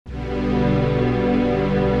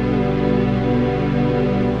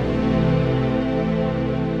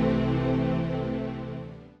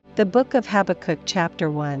The book of Habakkuk chapter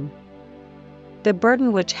 1. The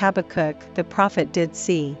burden which Habakkuk the prophet did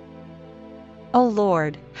see. O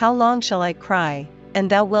Lord, how long shall I cry, and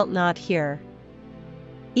thou wilt not hear?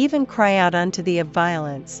 Even cry out unto thee of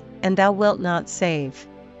violence, and thou wilt not save.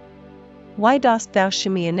 Why dost thou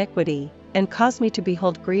shew me iniquity, and cause me to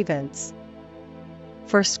behold grievance?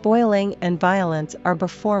 For spoiling and violence are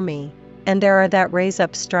before me, and there are that raise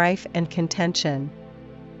up strife and contention.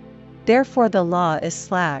 Therefore the law is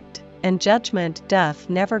slacked, and judgment doth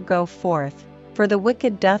never go forth, for the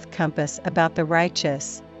wicked doth compass about the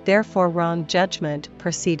righteous, therefore wrong judgment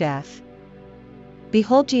proceedeth.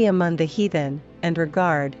 Behold ye among the heathen, and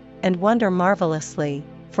regard, and wonder marvelously,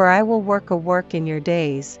 for I will work a work in your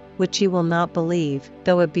days, which ye will not believe,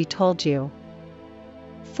 though it be told you.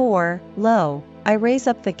 For, lo, I raise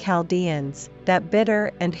up the Chaldeans, that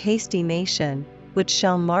bitter and hasty nation, which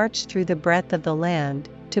shall march through the breadth of the land,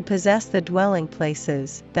 to possess the dwelling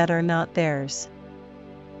places that are not theirs.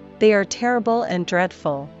 They are terrible and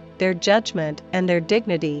dreadful, their judgment and their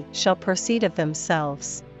dignity shall proceed of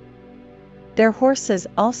themselves. Their horses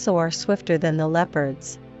also are swifter than the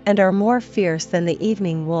leopards, and are more fierce than the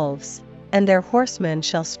evening wolves, and their horsemen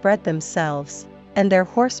shall spread themselves, and their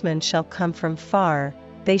horsemen shall come from far,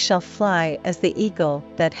 they shall fly as the eagle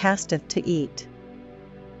that hasteth to eat.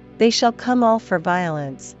 They shall come all for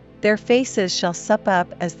violence, their faces shall sup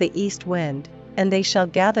up as the east wind, and they shall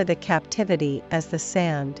gather the captivity as the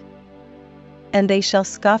sand. And they shall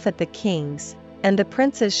scoff at the kings, and the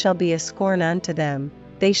princes shall be a scorn unto them,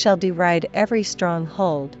 they shall deride every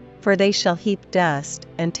stronghold, for they shall heap dust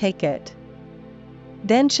and take it.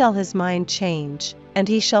 Then shall his mind change, and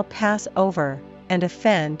he shall pass over, and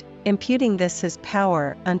offend, imputing this his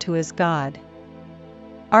power unto his God.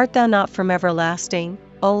 Art thou not from everlasting,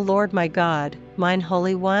 O Lord my God, mine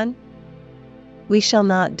Holy One? We shall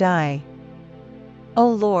not die. O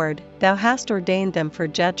Lord, thou hast ordained them for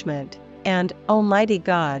judgment, and, Almighty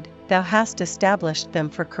God, thou hast established them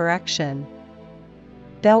for correction.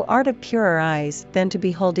 Thou art of purer eyes than to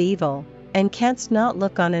behold evil, and canst not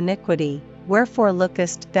look on iniquity, wherefore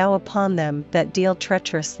lookest thou upon them that deal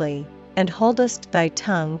treacherously, and holdest thy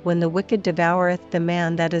tongue when the wicked devoureth the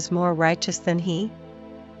man that is more righteous than he?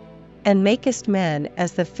 And makest men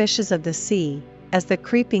as the fishes of the sea, as the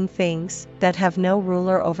creeping things that have no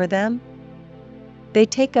ruler over them? They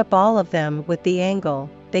take up all of them with the angle,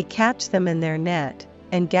 they catch them in their net,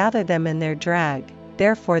 and gather them in their drag,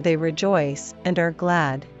 therefore they rejoice and are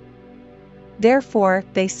glad. Therefore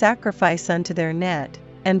they sacrifice unto their net,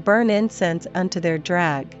 and burn incense unto their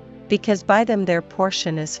drag, because by them their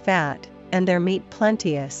portion is fat, and their meat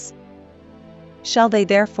plenteous. Shall they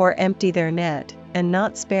therefore empty their net, and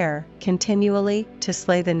not spare, continually, to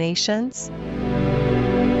slay the nations?